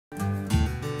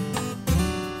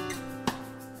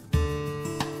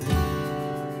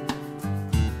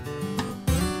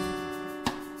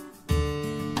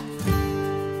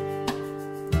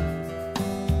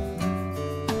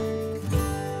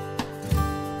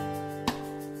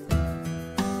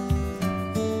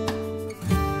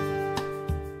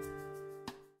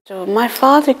So my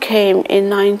father came in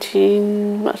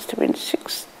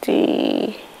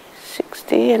 1960,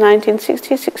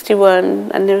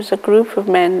 61, and there was a group of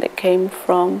men that came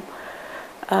from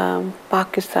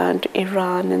Pakistan to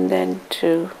Iran and then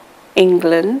to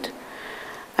England.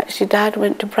 Actually, Dad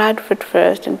went to Bradford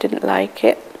first and didn't like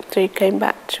it, so he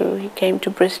came to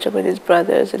Bristol with his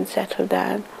brothers and settled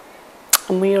down.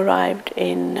 And we arrived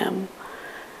in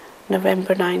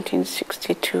November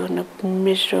 1962 on a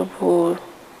miserable,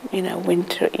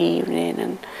 winter evening,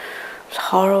 and it was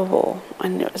horrible.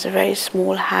 And it was a very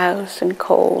small house and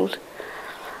cold.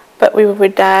 But we were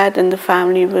with Dad, and the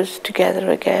family was together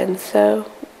again. So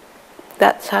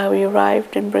that's how we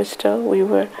arrived in Bristol. We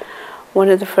were one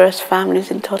of the first families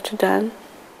in Totterdown.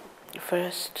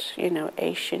 First,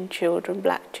 Asian children,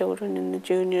 black children in the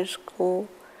junior school.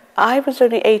 I was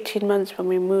only 18 months when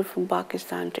we moved from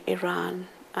Pakistan to Iran.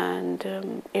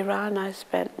 And Iran I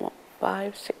spent,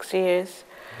 5, 6 years.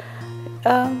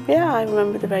 I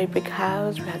remember the very big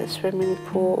house. We had a swimming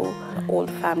pool. All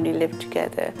the family lived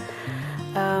together.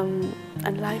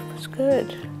 And life was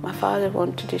good. My father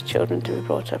wanted his children to be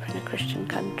brought up in a Christian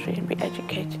country and be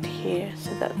educated here.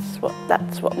 So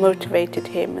that's what motivated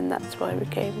him, and that's why we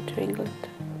came to England.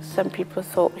 Some people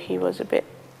thought he was a bit,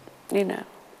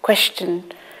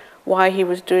 questioned why he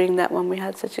was doing that when we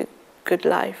had such a good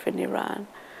life in Iran.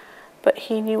 But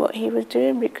he knew what he was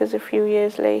doing, because a few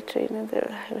years later,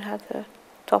 they had the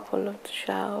topple of the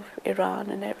Shah of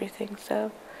Iran and everything.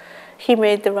 So he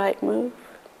made the right move.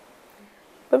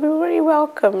 But we were very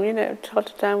welcome.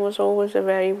 Totterdown was always a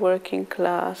very working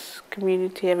class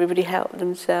community. Everybody helped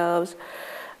themselves.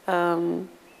 And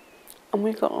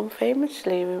we got on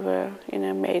famously. We were,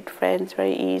 made friends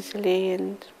very easily,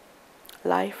 and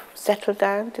life settled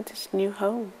down to this new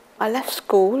home. I left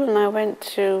school and I went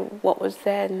to what was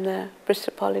then the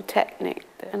Bristol Polytechnic,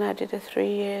 and I did a 3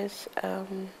 years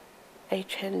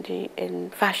HND in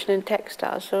fashion and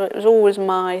textiles. So it was always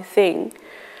my thing.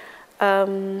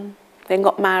 Then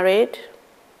got married.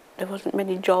 There wasn't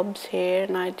many jobs here,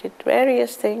 and I did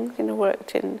various things,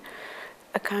 worked in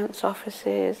accounts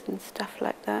offices and stuff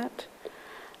like that.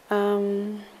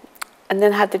 And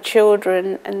then had the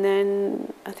children, and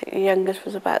then I think the youngest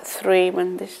was about 3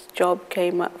 when this job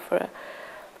came up for a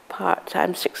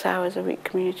part-time, 6 hours a week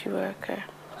community worker.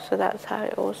 So that's how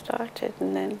it all started,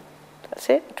 and then that's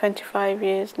it, 25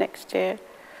 years next year.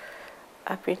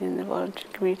 I've been in the voluntary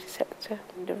community sector.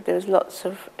 There was lots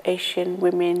of Asian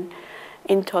women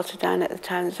in Totterdown at the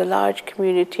time. There's a large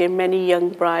community, and many young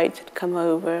brides had come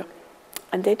over,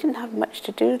 and they didn't have much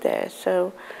to do there.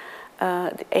 So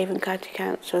the Avon County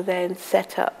Council then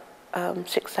set up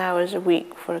 6 hours a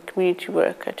week for a community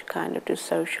worker to kind of do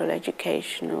social,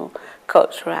 educational,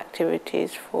 cultural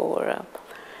activities for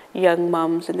young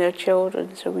mums and their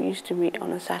children. So we used to meet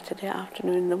on a Saturday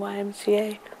afternoon in the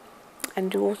YMCA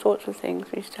and do all sorts of things.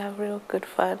 We used to have real good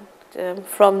fun.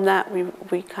 From that,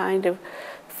 we kind of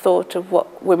thought of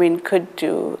what women could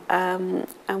do, and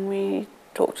we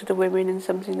talked to the women, and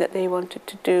something that they wanted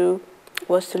to do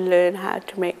was to learn how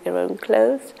to make their own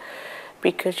clothes,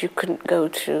 because you couldn't go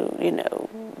to,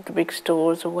 the big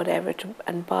stores or whatever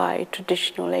and buy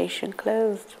traditional Asian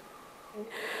clothes.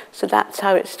 So that's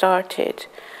how it started.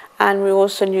 And we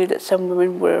also knew that some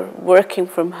women were working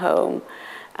from home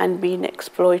and being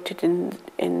exploited in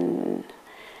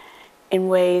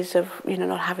ways of,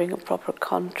 not having a proper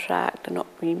contract and not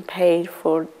being paid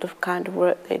for the kind of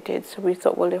work they did. So we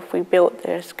thought, well, if we built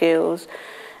their skills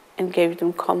and gave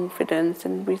them confidence,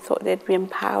 and we thought they'd be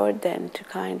empowered then to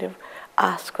kind of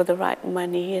ask for the right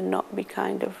money and not be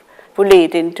kind of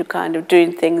bullied into kind of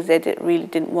doing things they really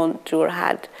didn't want to, or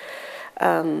had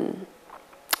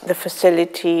the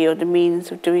facility or the means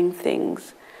of doing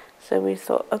things. So we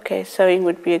thought, okay, sewing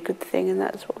would be a good thing, and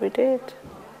that's what we did.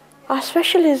 Our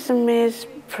specialism is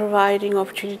providing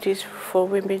opportunities for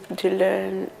women to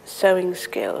learn sewing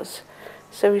skills.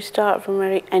 So we start from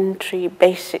very entry,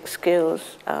 basic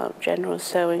skills, general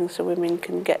sewing, so women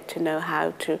can get to know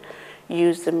how to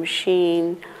use the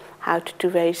machine, how to do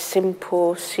very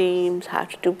simple seams, how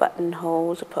to do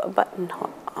buttonholes, or put a button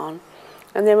on.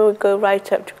 And then we'll go right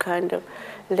up to kind of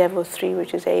level 3,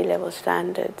 which is A-level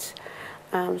standards.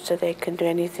 So they can do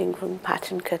anything from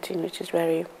pattern cutting, which is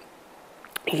very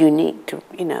unique to,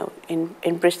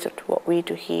 in Bristol to what we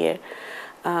do here.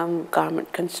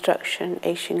 Garment construction,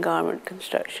 Asian garment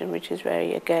construction, which is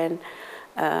very, again,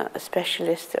 a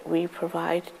specialist that we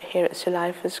provide here at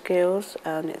Salifa Skills.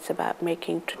 It's about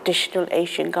making traditional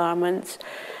Asian garments,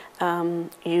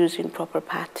 using proper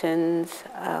patterns,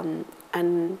 and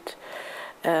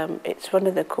It's one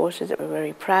of the courses that we're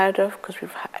very proud of because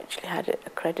we've actually had it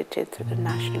accredited through the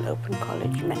National Open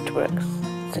College Networks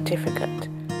certificate.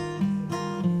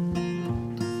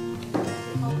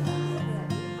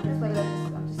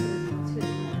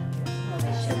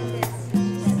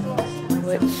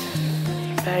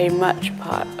 It's very much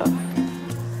part of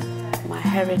my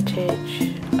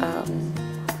heritage.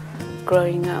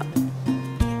 Growing up,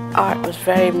 art was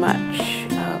very much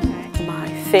my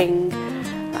thing.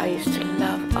 I used to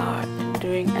love art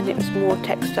and it was more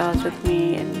textiles with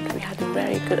me, and we had a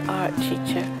very good art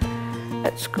teacher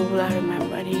at school, I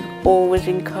remember, and he always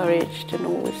encouraged and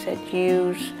always said,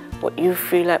 use what you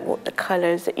feel like, what the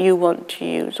colours that you want to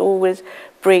use, always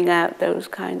bring out those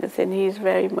kind of things. He's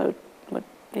very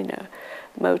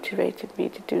motivated me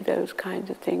to do those kinds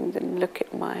of things and look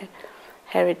at my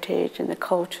heritage and the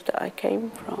culture that I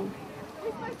came from.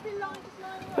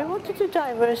 We wanted to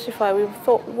diversify. We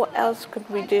thought, what else could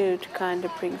we do to kind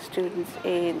of bring students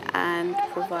in and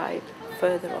provide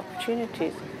further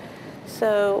opportunities?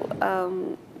 So,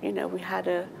 we had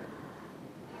an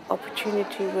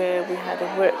opportunity where we had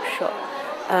a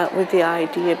workshop with the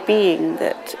idea being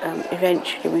that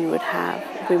eventually we would have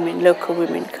local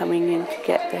women coming in to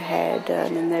get their hair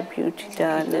done and their beauty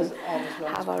done and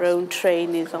have our own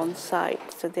trainees on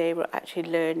site, so they were actually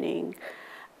learning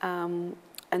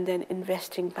and then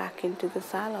investing back into the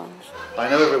salons. I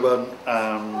know everyone,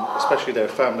 especially their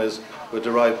families, would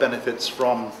derive benefits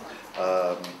from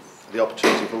the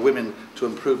opportunity for women to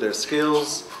improve their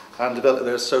skills and develop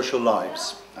their social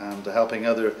lives, and helping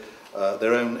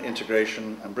their own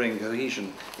integration and bring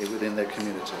cohesion within their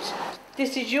communities.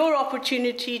 This is your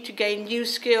opportunity to gain new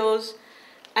skills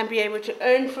and be able to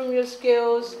earn from your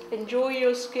skills, enjoy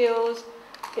your skills.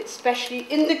 It's especially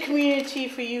in the community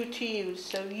for you to use,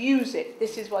 so use it.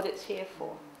 This is what it's here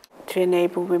for. To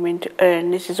enable women to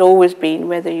earn, this has always been,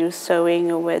 whether you're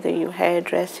sewing or whether you're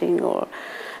hairdressing or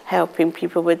helping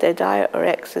people with their diet or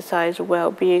exercise or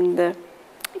well-being, the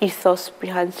ethos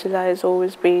behind Sila has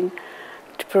always been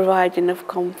to provide enough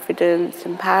confidence,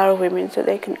 empower women so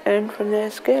they can earn from their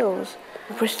skills.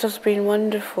 Bristol's been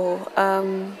wonderful.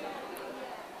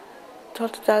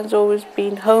 Totterdown's always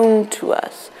been home to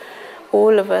us.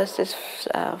 All of us, there's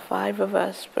 5 of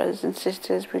us, brothers and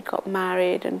sisters, we got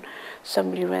married and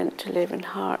somebody went to live in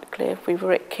Hartcliffe. We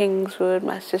were at Kingswood,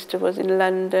 my sister was in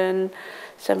London,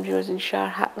 somebody was in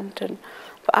Sharhampton.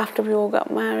 But after we all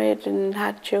got married and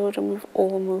had children, we've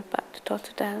all moved back to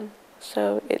Totterdown.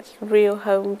 So it's real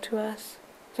home to us.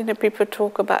 People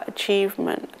talk about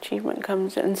achievement. Achievement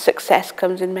comes and success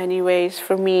comes in many ways.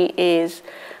 For me is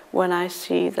when I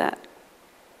see that,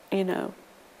 a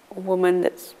woman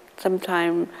that's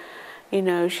sometimes,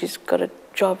 she's got a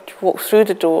job to walk through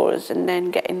the doors and then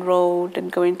get enrolled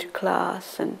and go into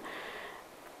class, and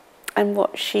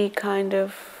what she kind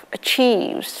of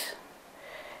achieves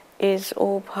is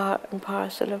all part and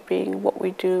parcel of being what we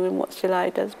do and what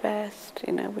Silai does best.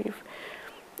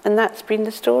 And that's been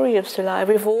the story of Silai.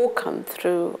 We've all come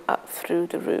up through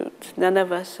the roots. None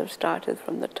of us have started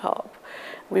from the top.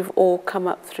 We've all come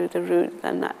up through the route,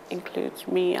 and that includes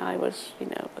me. I was,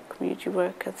 a community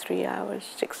worker 3 hours,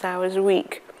 6 hours a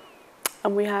week.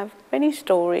 And we have many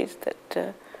stories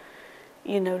that,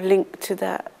 link to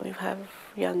that. We have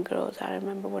young girls. I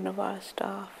remember one of our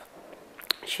staff.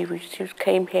 She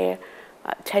came here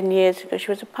 10 years ago. She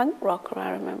was a punk rocker,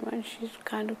 I remember, and she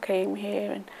kind of came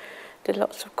here and did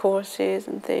lots of courses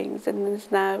and things, and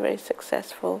is now very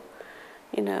successful,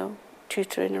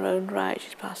 tutor in her own right.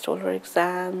 She's passed all her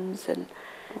exams, and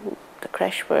the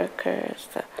creche workers,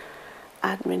 the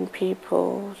admin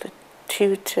people, the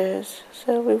tutors.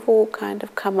 So we've all kind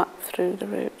of come up through the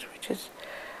route, which is,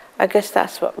 I guess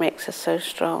that's what makes us so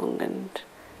strong and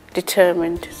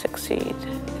determined to succeed,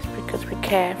 is because we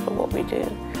care for what we do.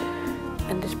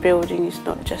 And this building is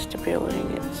not just a building,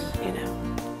 it's,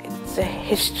 it's a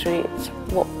history, it's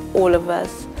what all of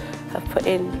us have put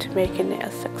into making it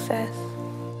a success.